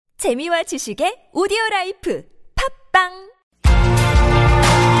재미와 지식의 오디오라이프 팝빵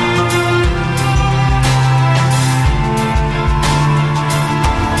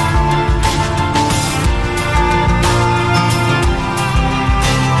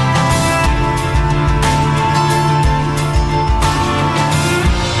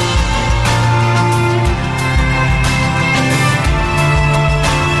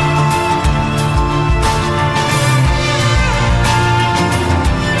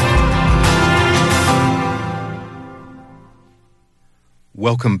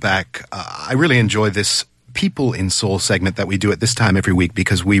Welcome back. I really enjoy this People in Seoul segment that we do at this time every week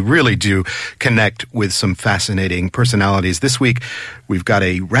because we really do connect with some fascinating personalities. This week, we've got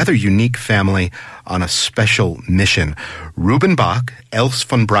a rather unique family on a special mission. Ruben Bach, Els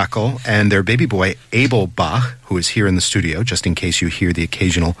Van Braeckel, and their baby boy, Abel Bach, who is here in the studio, just in case you hear the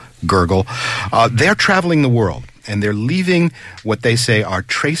occasional gurgle. They're traveling the world. And they're leaving what they say are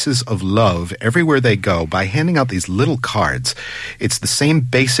traces of love everywhere they go by handing out these little cards. It's the same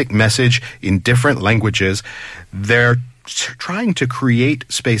basic message in different languages. They're trying to create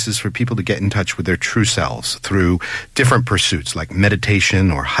spaces for people to get in touch with their true selves through different pursuits like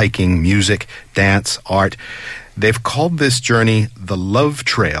meditation or hiking, music, dance, art. They've called this journey the Love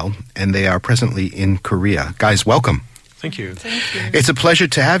Trail, and they are presently in Korea. Guys, welcome. Thank you. Thank you. It's a pleasure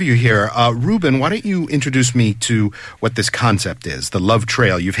to have you here. Ruben, why don't you introduce me to what this concept is, the Love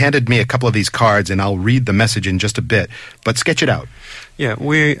Trail? You've handed me a couple of these cards, and I'll read the message in just a bit, but sketch it out. Yeah,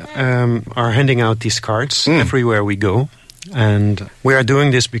 we are handing out these cards everywhere we go. And we are doing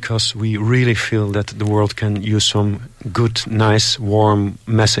this because we really feel that the world can use some good, nice, warm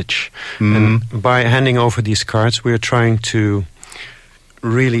message. And by handing over these cards, we are trying to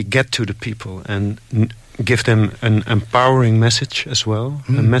really get to the people and give them an empowering message as well,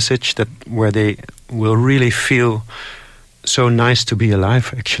 a message that where they will really feel so nice to be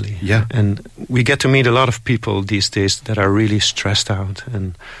alive, actually. Yeah. And we get to meet a lot of people these days that are really stressed out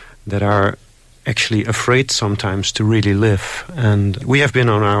and that are actually afraid sometimes to really live. And we have been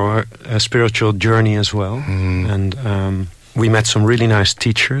on our spiritual journey as well. And we met some really nice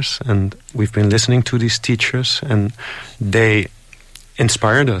teachers, and we've been listening to these teachers, and they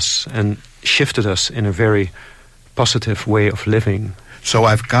inspired us and shifted us in a very positive way of living. So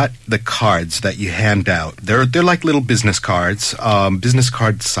I've got the cards that you hand out. They're like little business cards, business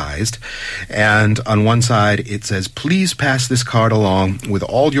card sized. And on one side it says, please pass this card along with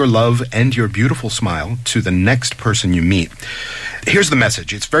all your love and your beautiful smile to the next person you meet. Here's the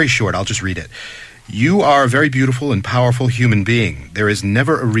message. It's very short. I'll just read it. You are a very beautiful and powerful human being. There is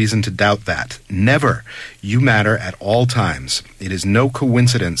never a reason to doubt that. Never. You matter at all times. It is no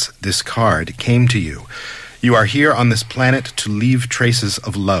coincidence this card came to you. You are here on this planet to leave traces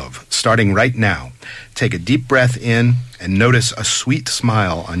of love, starting right now. Take a deep breath in and notice a sweet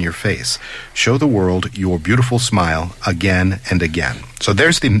smile on your face. Show the world your beautiful smile again and again. So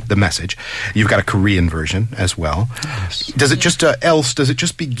there's the message. You've got a Korean version as well. Yes. Does it just does it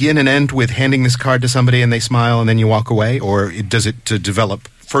just begin and end with handing this card to somebody and they smile and then you walk away, or does it develop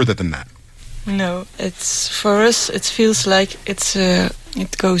further than that? No, it's for us. It feels like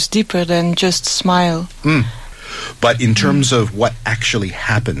it goes deeper than just smile. But in terms of what actually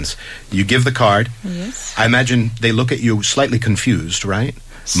happens, you give the card. Yes. I imagine they look at you slightly confused, right?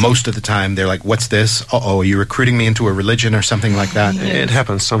 Most of the time, they're like, what's this? Uh-oh, are you recruiting me into a religion or something like that? Yes. It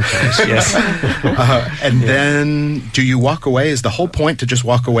happens sometimes, yes. And then, do you walk away? Is the whole point to just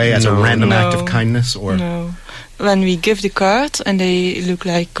walk away as a random act of kindness? Or No. When we give the card and they look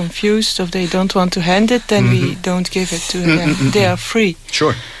like confused or they don't want to hand it, then we don't give it to them. They are free.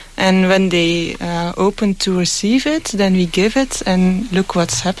 Sure. And when they are open to receive it, then we give it and look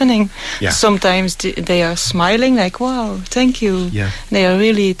what's happening. Yeah. Sometimes they are smiling like, wow, thank you. Yeah. They are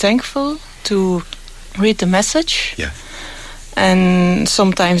really thankful to read the message. Yeah. And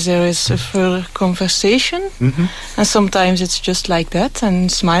sometimes there is a further conversation. And sometimes it's just like that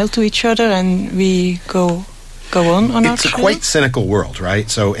and smile to each other and we go on our It's a trail. quite cynical world, right?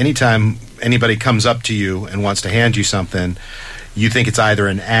 So anytime anybody comes up to you and wants to hand you something, you think it's either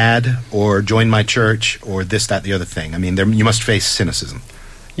an ad or join my church or this, that, the other thing. I mean, you must face cynicism.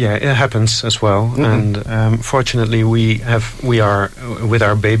 Yeah, it happens as well. And fortunately, we are with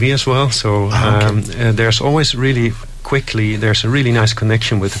our baby as well. So there's always there's a really nice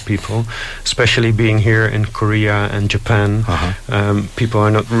connection with the people, especially being here in Korea and Japan. People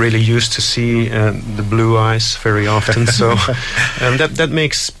are not really used to see the blue eyes very often. So that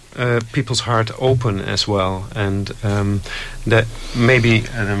makes people's heart open as well. And that maybe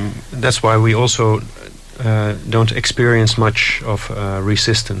that's why we also don't experience much of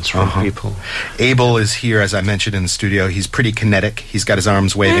resistance from people. Abel is here, as I mentioned, in the studio. He's pretty kinetic. He's got his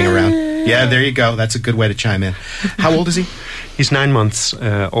arms waving around. Yeah, there you go. That's a good way to chime in. How old is he? He's 9 months,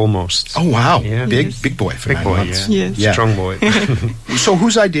 almost. Oh, wow. Yeah. Big boy for 9 months. Yeah. Yeah. Strong boy. So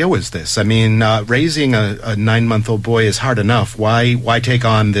whose idea was this? I mean, raising a 9-month-old boy is hard enough. Why take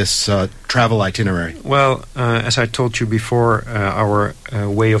on this travel itinerary? Well, as I told you before, our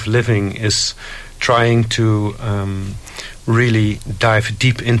way of living is trying to really dive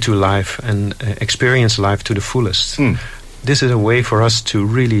deep into life and experience life to the fullest. This is a way for us to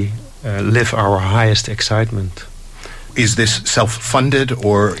really live our highest excitement. Is this self-funded,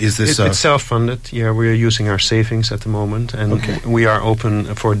 or is this... It's self-funded. Yeah, we are using our savings at the moment, and we are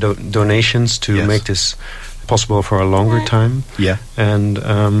open for donations to make this possible for a longer time. Yeah. And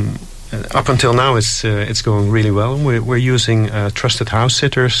up until now, it's going really well. We're using Trusted House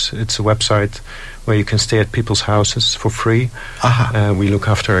Sitters. It's a website where you can stay at people's houses for free. We look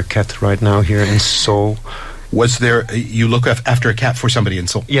after a cat right now here in Seoul. Was there... You look after a cat for somebody in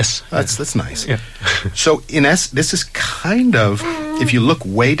Seoul? Yes. That's nice. Yeah. So, this is kind of... If you look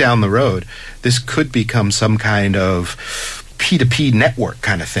way down the road, this could become some kind of P2P network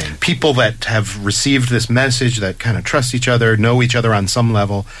kind of thing. People that have received this message, that kind of trust each other, know each other on some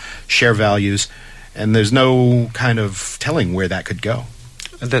level, share values, and there's no kind of telling where that could go.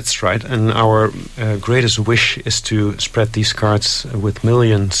 That's right, and our greatest wish is to spread these cards with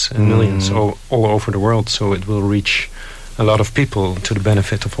millions and millions all over the world, so it will reach a lot of people to the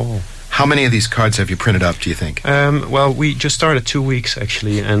benefit of all. How many of these cards have you printed up, do you think? Well, we just started 2 weeks,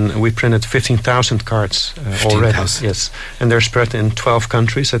 actually, and we printed 15,000 cards already. 15,000? Yes, and they're spread in 12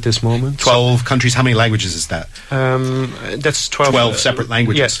 countries at this moment. 12 countries? How many languages is that? That's 12... 12 separate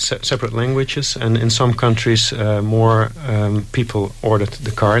languages? Yes, separate languages, and in some countries more people ordered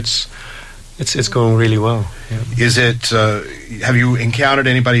the cards. It's going really well. Yeah. Is it... have you encountered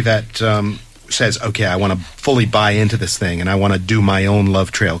anybody that... says, okay, I want to fully buy into this thing and I want to do my own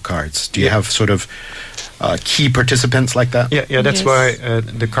Love Trail cards? Do you have sort of key participants like that? Yeah, that's why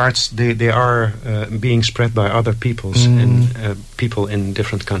the cards, they are being spread by other peoples and people in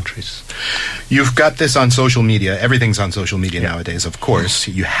different countries. You've got this on social media. Everything's on social media nowadays, of course.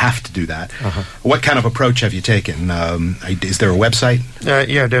 You have to do that. What kind of approach have you taken? Is there a website?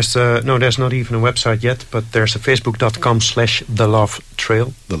 Yeah, there's not even a website yet, but there's a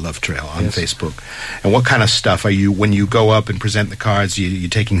facebook.com/thelovetrail. The Love Trail on Facebook. And what kind of stuff are you, when you go up and present the cards, you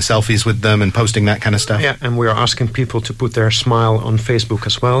taking selfies with them and posting that kind of stuff? Yeah, and we are asking people to put their smile on Facebook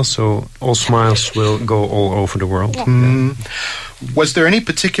as well, so all smiles will go all over the world. Was there any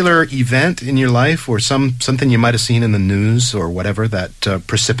particular event in your life or something you might have seen in the news or whatever that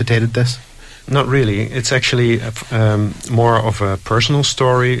precipitated this? Not really. It's actually more of a personal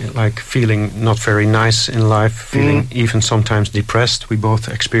story, like feeling not very nice in life, feeling even sometimes depressed. We both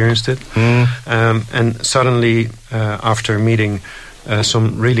experienced it. And suddenly, after meeting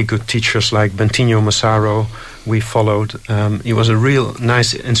some really good teachers like Bentinho Massaro, we followed. It was a real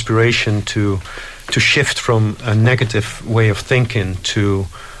nice inspiration to shift from a negative way of thinking to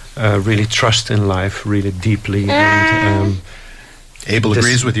really trust in life really deeply. And Abel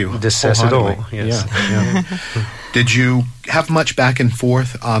agrees with you. This says it all. Yes. Yeah. Did you have much back and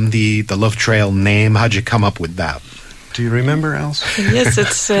forth on the Love Trail name? How'd you come up with that? Do you remember, Els? Yes,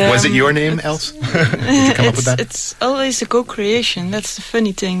 it's... was it your name, Els? Did you come up with that? It's always a co-creation. That's the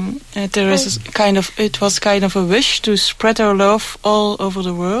funny thing. It was kind of a wish to spread our love all over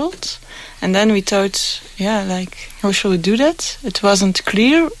the world. And then we thought, how shall we do that? It wasn't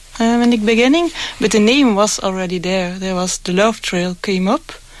clear in the beginning, but the name was already there. There was the Love Trail came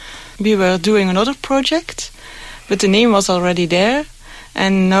up. We were doing another project, but the name was already there.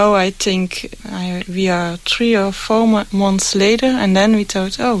 And now I think we are 3 or 4 months later, and then we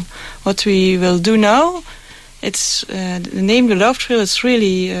thought, what we will do now, it's the name The Love Trail is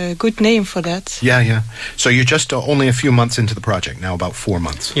really a good name for that. Yeah. So you're just only a few months into the project now, about 4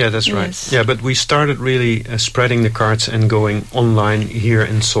 months. Yeah, that's right. Yeah, but we started really spreading the cards and going online here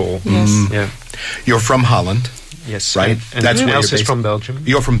in Seoul. Yes. Yeah. You're from Holland. Yes, right. And that's where Els is from Belgium.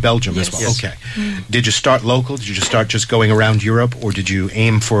 You're from Belgium as well. Yes. Okay. Did you start local? Did you just start going around Europe, or did you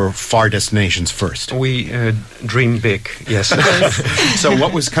aim for far destinations first? We dream big. Yes. So,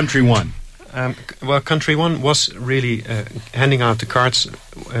 what was country one? Well, country one was really handing out the cards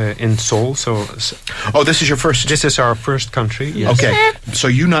in Seoul. So, this is your first. This is our first country. Yes. Okay, so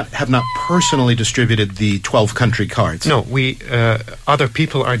you have not personally distributed the 12 country cards. No, we other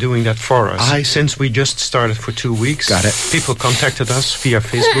people are doing that for us. Since we just started for 2 weeks. Got it. People contacted us via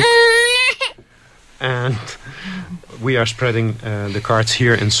Facebook. and we are spreading the cards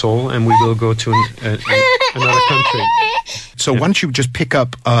here in Seoul, and we will go to another country. So why don't you just pick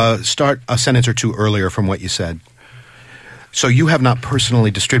up, start a sentence or two earlier from what you said. So you have not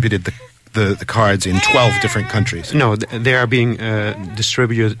personally distributed the cards in 12 different countries? No, they are being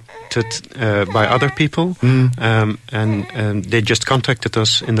distributed by other people, and they just contacted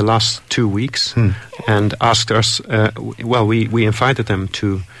us in the last 2 weeks and asked us, we invited them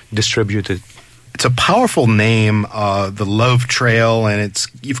to distribute it. It's a powerful name, the Love Trail, and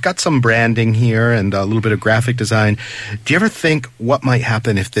you've got some branding here and a little bit of graphic design. Do you ever think what might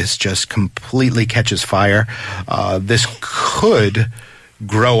happen if this just completely catches fire? This could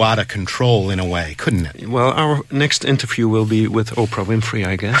grow out of control in a way, couldn't it? Well, our next interview will be with Oprah Winfrey,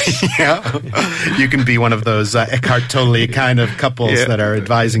 I guess. Yeah. You can be one of those Eckhart Tolle kind of couples that are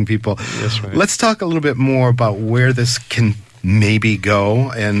advising people. That's right. Let's talk a little bit more about where this can maybe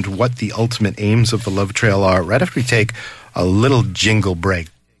go and what the ultimate aims of the Love Trail are right after we take a little jingle break.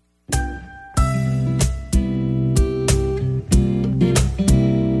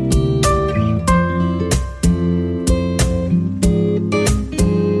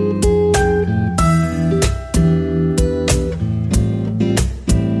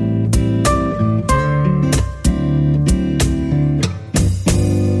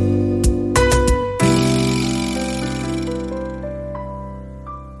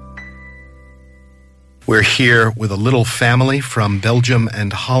 We're here with a little family from Belgium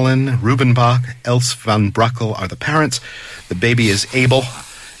and Holland. Ruben Bach, Els Van Braeckel are the parents. The baby is Abel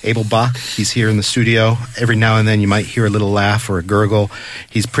Bach. He's here in the studio. Every now and then you might hear a little laugh or a gurgle.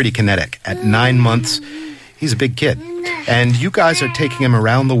 He's pretty kinetic. At 9 months, he's a big kid. And you guys are taking him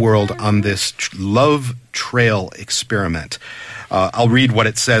around the world on this Love Trail experiment. I'll read what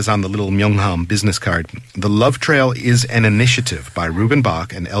it says on the little Myeongham business card. The Love Trail is an initiative by Ruben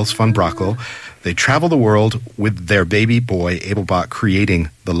Bach and Els Van Braeckel. They travel the world with their baby boy, Abel Bach,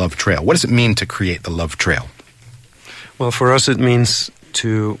 creating the Love Trail. What does it mean to create the Love Trail? Well, for us it means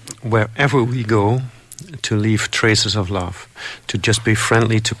to, wherever we go, to leave traces of love, to just be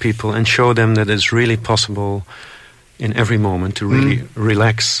friendly to people and show them that it's really possible in every moment to really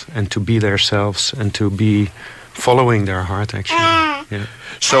relax and to be themselves and to be following their heart, actually. Yeah.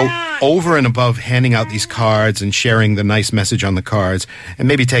 So over and above handing out these cards and sharing the nice message on the cards and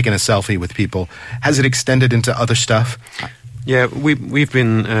maybe taking a selfie with people, has it extended into other stuff? Yeah, we've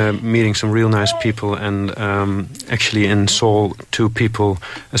been meeting some real nice people, and actually in Seoul, 2 people,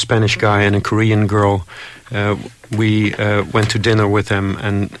 a Spanish guy and a Korean girl, we went to dinner with them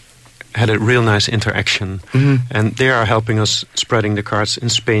and had a real nice interaction. And they are helping us spreading the cards in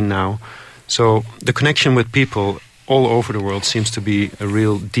Spain now. So the connection with people all over the world seems to be a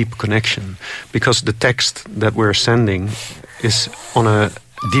real deep connection, because the text that we're sending is on a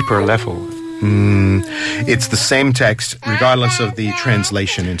deeper level. It's the same text, regardless of the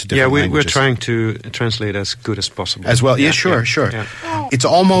translation into different languages. Yeah, we're trying to translate as good as possible. As well, yeah, sure. Yeah. It's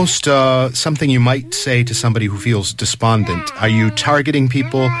almost something you might say to somebody who feels despondent. Are you targeting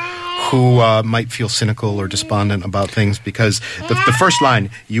people who might feel cynical or despondent about things? Because the first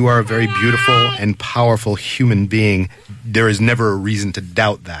line, you are a very beautiful and powerful human being. There is never a reason to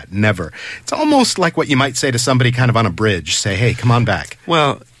doubt that, never. It's almost like what you might say to somebody kind of on a bridge. Say, hey, come on back.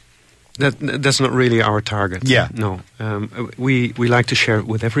 Well, that's not really our target. Yeah. No. We like to share it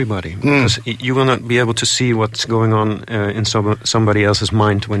with everybody, because you will not be able to see what's going on in somebody else's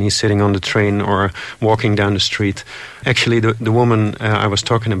mind when he's sitting on the train or walking down the street. Actually, the woman I was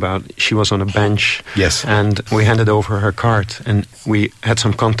talking about, she was on a bench. Yes. And we handed over her card, and we had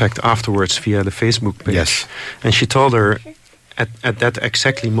some contact afterwards via the Facebook page. Yes. And she told her, at that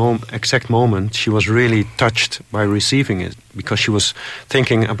exact moment, she was really touched by receiving it, because she was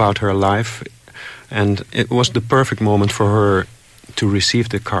thinking about her life, and it was the perfect moment for her to receive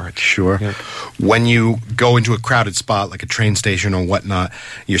the card. Sure. Yeah. When you go into a crowded spot like a train station or whatnot,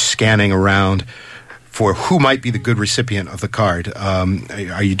 you're scanning around for who might be the good recipient of the card. Are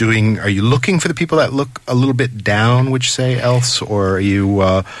you looking for the people that look a little bit down, would you say, else, or are you?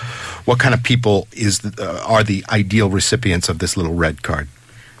 What kind of people are the ideal recipients of this little red card?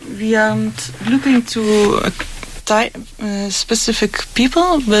 We aren't looking to specific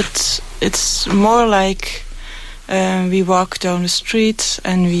people, but it's more like we walk down the street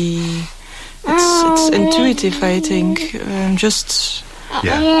and it's intuitive, I think.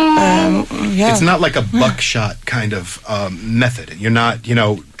 It's not like a buckshot kind of method. You're not,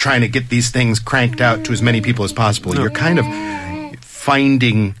 trying to get these things cranked out to as many people as possible. No. You're kind of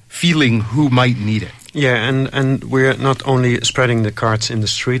feeling who might need it. Yeah, and we're not only spreading the cards in the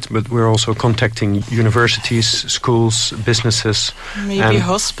street, but we're also contacting universities, schools, businesses. Maybe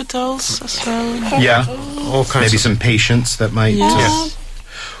hospitals as well. Yeah, all kinds maybe of some patients that might... Yes.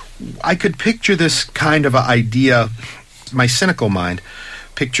 I could picture this kind of idea, my cynical mind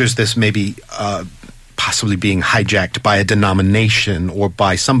pictures this maybe possibly being hijacked by a denomination or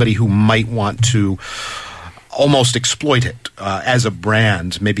by somebody who might want to almost exploit it as a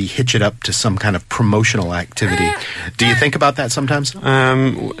brand, maybe hitch it up to some kind of promotional activity. Do you think about that sometimes?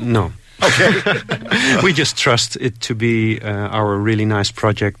 No. Okay. We just trust it to be our really nice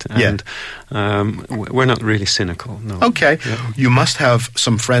project, and we're not really cynical. No. Okay. Yeah. You must have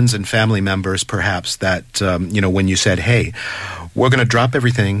some friends and family members, perhaps, that, when you said, hey, we're going to drop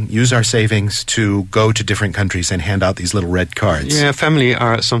everything, use our savings to go to different countries and hand out these little red cards. Yeah, family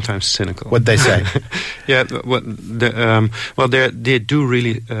are sometimes cynical. What'd they say? Yeah, they do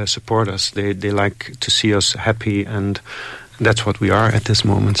really support us. They like to see us happy, and that's what we are at this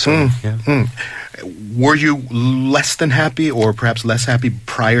moment. So, Were you less than happy, or perhaps less happy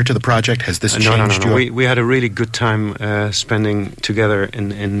prior to the project? Has this changed? No. We had a really good time spending together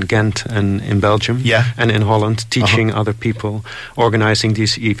in Ghent and in Belgium, and in Holland, teaching other people, organizing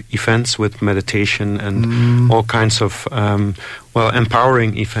these events with meditation and all kinds of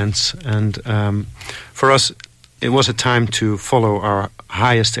empowering events. And for us, it was a time to follow our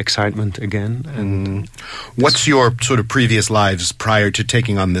highest excitement again. And what's your sort of previous lives prior to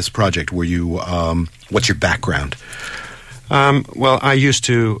taking on this project? Were you? What's your background? I used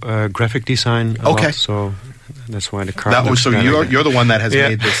to graphic design a lot, so that's why the card. So you're the one that has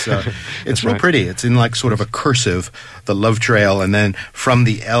made this. It's real right. pretty. It's in like sort of a cursive, the love trail, and then from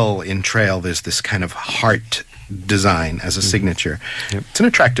the L in trail, there's this kind of heart design as a signature. Yep. It's an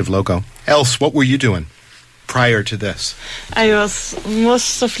attractive logo. Els, what were you doing prior to this? I was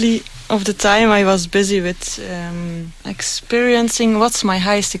most of the time I was busy with experiencing what's my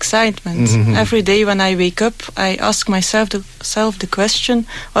highest excitement. Every day when I wake up, I ask myself the question,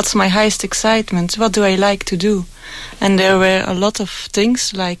 what's my highest excitement? What do I like to do? And there were a lot of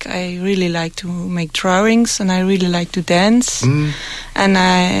things, like I really like to make drawings and I really like to dance.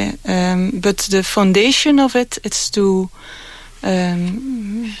 And but the foundation of it's to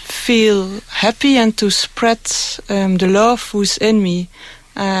feel happy and to spread the love who's in me.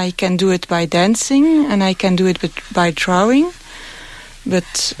 I can do it by dancing and I can do it by drawing.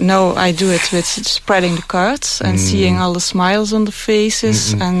 But no, I do it with spreading the cards and seeing all the smiles on the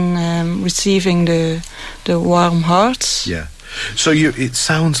faces and receiving the warm hearts. Yeah. So it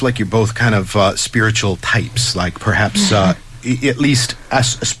sounds like you're both kind of spiritual types, like perhaps at least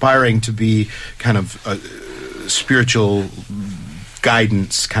aspiring to be kind of spiritual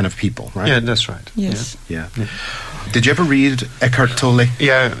guidance kind of people, right? Yeah, that's right. Yes. Yeah. Did you ever read Eckhart Tolle?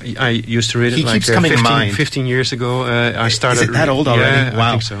 Yeah, I used to read it. He keeps coming to mind. 15 years ago, I started. Is it that old already? Yeah, wow.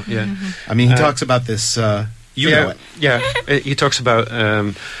 I think so. Yeah. I mean, he talks about this. Know it. Yeah, he talks about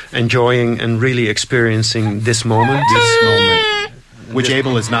enjoying and really experiencing this moment. Which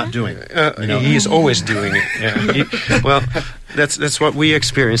Abel is not doing. He is always doing it. Yeah. That's what we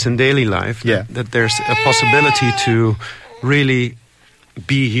experience in daily life. Yeah. That there's a possibility to really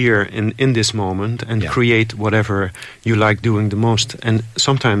be here in this moment and create whatever you like doing the most. And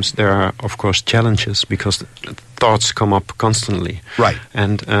sometimes there are, of course, challenges because thoughts come up constantly. Right.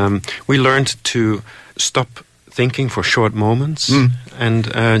 And we learned to stop thinking for short moments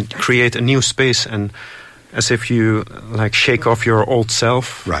and create a new space, and as if you like shake off your old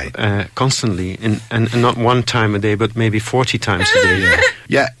self constantly, and not one time a day, but maybe 40 times a day.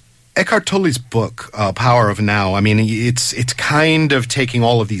 Yeah. Eckhart Tolle's book, Power of Now, I mean, it's kind of taking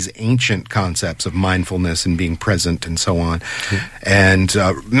all of these ancient concepts of mindfulness and being present and so on, and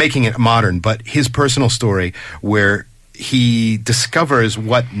making it modern. But his personal story, where he discovers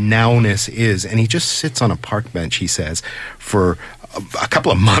what nowness is, and he just sits on a park bench, he says, for a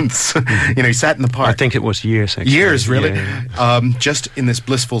couple of months. He sat in the park. I think it was years, actually. Years, really? Yeah. Just in this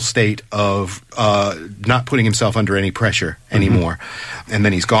blissful state of not putting himself under any pressure anymore. And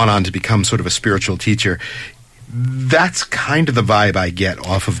then he's gone on to become sort of a spiritual teacher. That's kind of the vibe I get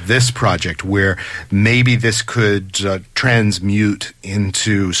off of this project, where maybe this could transmute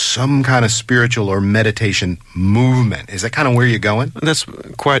into some kind of spiritual or meditation movement. Is that kind of where you're going? That's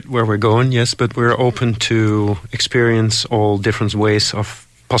quite where we're going, yes, but we're open to experience all different ways of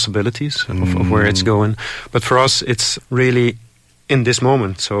possibilities of where it's going. But for us, it's really in this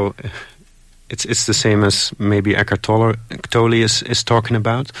moment, so it's the same as maybe Eckhart Tolle is talking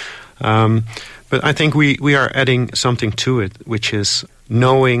about. But I think we are adding something to it, which is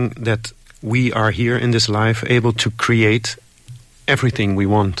knowing that we are here in this life able to create everything we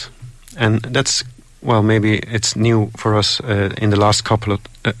want. And that's well, maybe it's new for us in the last couple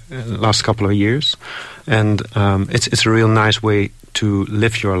of years, and it's a real nice way to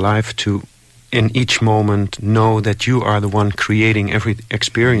live your life, to in each moment know that you are the one creating every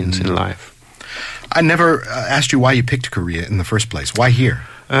experience in life. I never asked you why you picked Korea in the first place. Why here?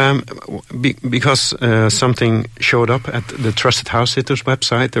 Because something showed up at the Trusted House Sitters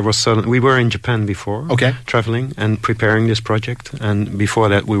website. We were in Japan before, traveling and preparing this project, and before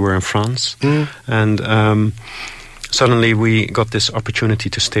that we were in France. And suddenly we got this opportunity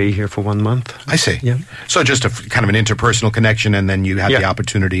to stay here for 1 month. I see. Yeah. So just a kind of an interpersonal connection, and then you had the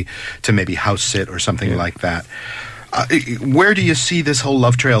opportunity to maybe house sit or something like that. Where do you see this whole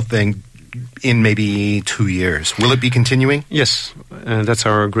Love Trail thing in maybe 2 years? Will it be continuing? Yes, that's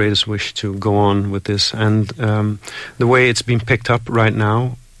our greatest wish, to go on with this. And the way it's been picked up right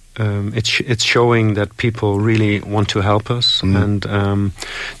now, it's showing that people really want to help us. And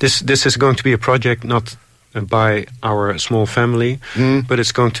this is going to be a project not by our small family, but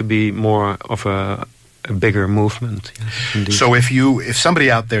it's going to be more of a bigger movement. Yes, so if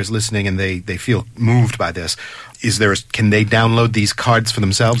somebody out there is listening and they feel moved by this, can they download these cards for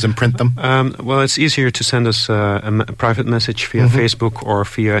themselves and print them? Well, it's easier to send us a private message via Facebook or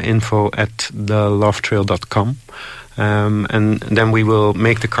via info@thelovetrail.com. And then we will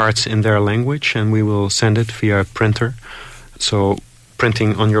make the cards in their language and we will send it via printer. So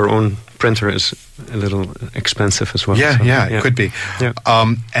printing on your own printer is a little expensive as well. It could be. Yeah.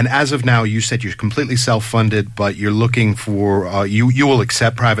 And as of now, you said you're completely self-funded, but you're looking for, you will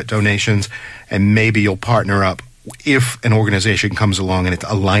accept private donations, and maybe you'll partner up if an organization comes along and it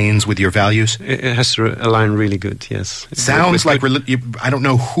aligns with your values. It has to align really good, yes. Sounds like, I don't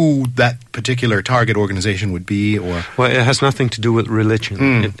know who that particular target organization would be, or... Well, it has nothing to do with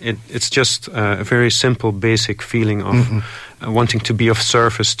religion. It's just a very simple, basic feeling of wanting to be of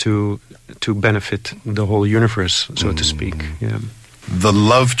service to benefit the whole universe, so to speak. Yeah. The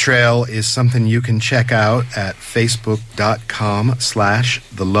Love Trail is something you can check out at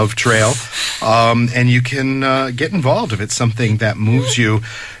facebook.com/thelovetrail. And you can get involved if it's something that moves you.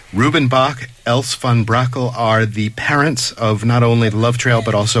 Ruben Bach, Els Van Braeckel are the parents of not only the Love Trail,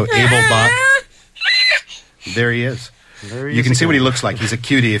 but also Abel Bach. There he is. You can see what he looks like. He's a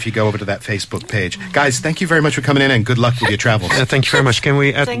cutie if you go over to that Facebook page. Guys, thank you very much for coming in, and good luck with your travels. Thank you very much. Can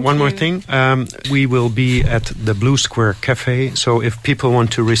we add one more thing? We will be at the Blue Square Cafe, so if people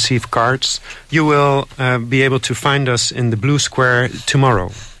want to receive cards, you will be able to find us in the Blue Square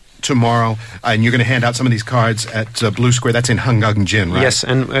tomorrow. And you're going to hand out some of these cards at Blue Square. That's in Hangangjin, right? Yes,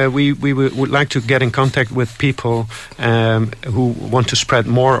 and we would like to get in contact with people who want to spread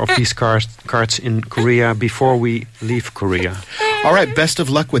more of these cards in Korea before we leave Korea. All right, best of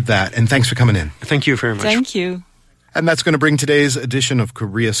luck with that, and thanks for coming in. Thank you very much. Thank you. And that's going to bring today's edition of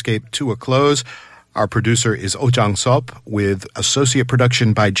Koreascape to a close. Our producer is Oh Jang-sop, with associate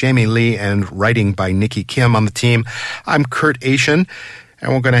production by Jamie Lee and writing by Nikki Kim on the team. I'm Kurt Asian.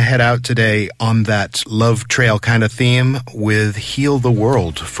 And we're going to head out today on that Love Trail kind of theme with Heal the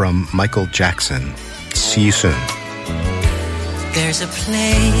World from Michael Jackson. See you soon. There's a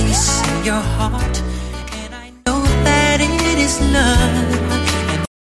place in your heart, and I know that it is love.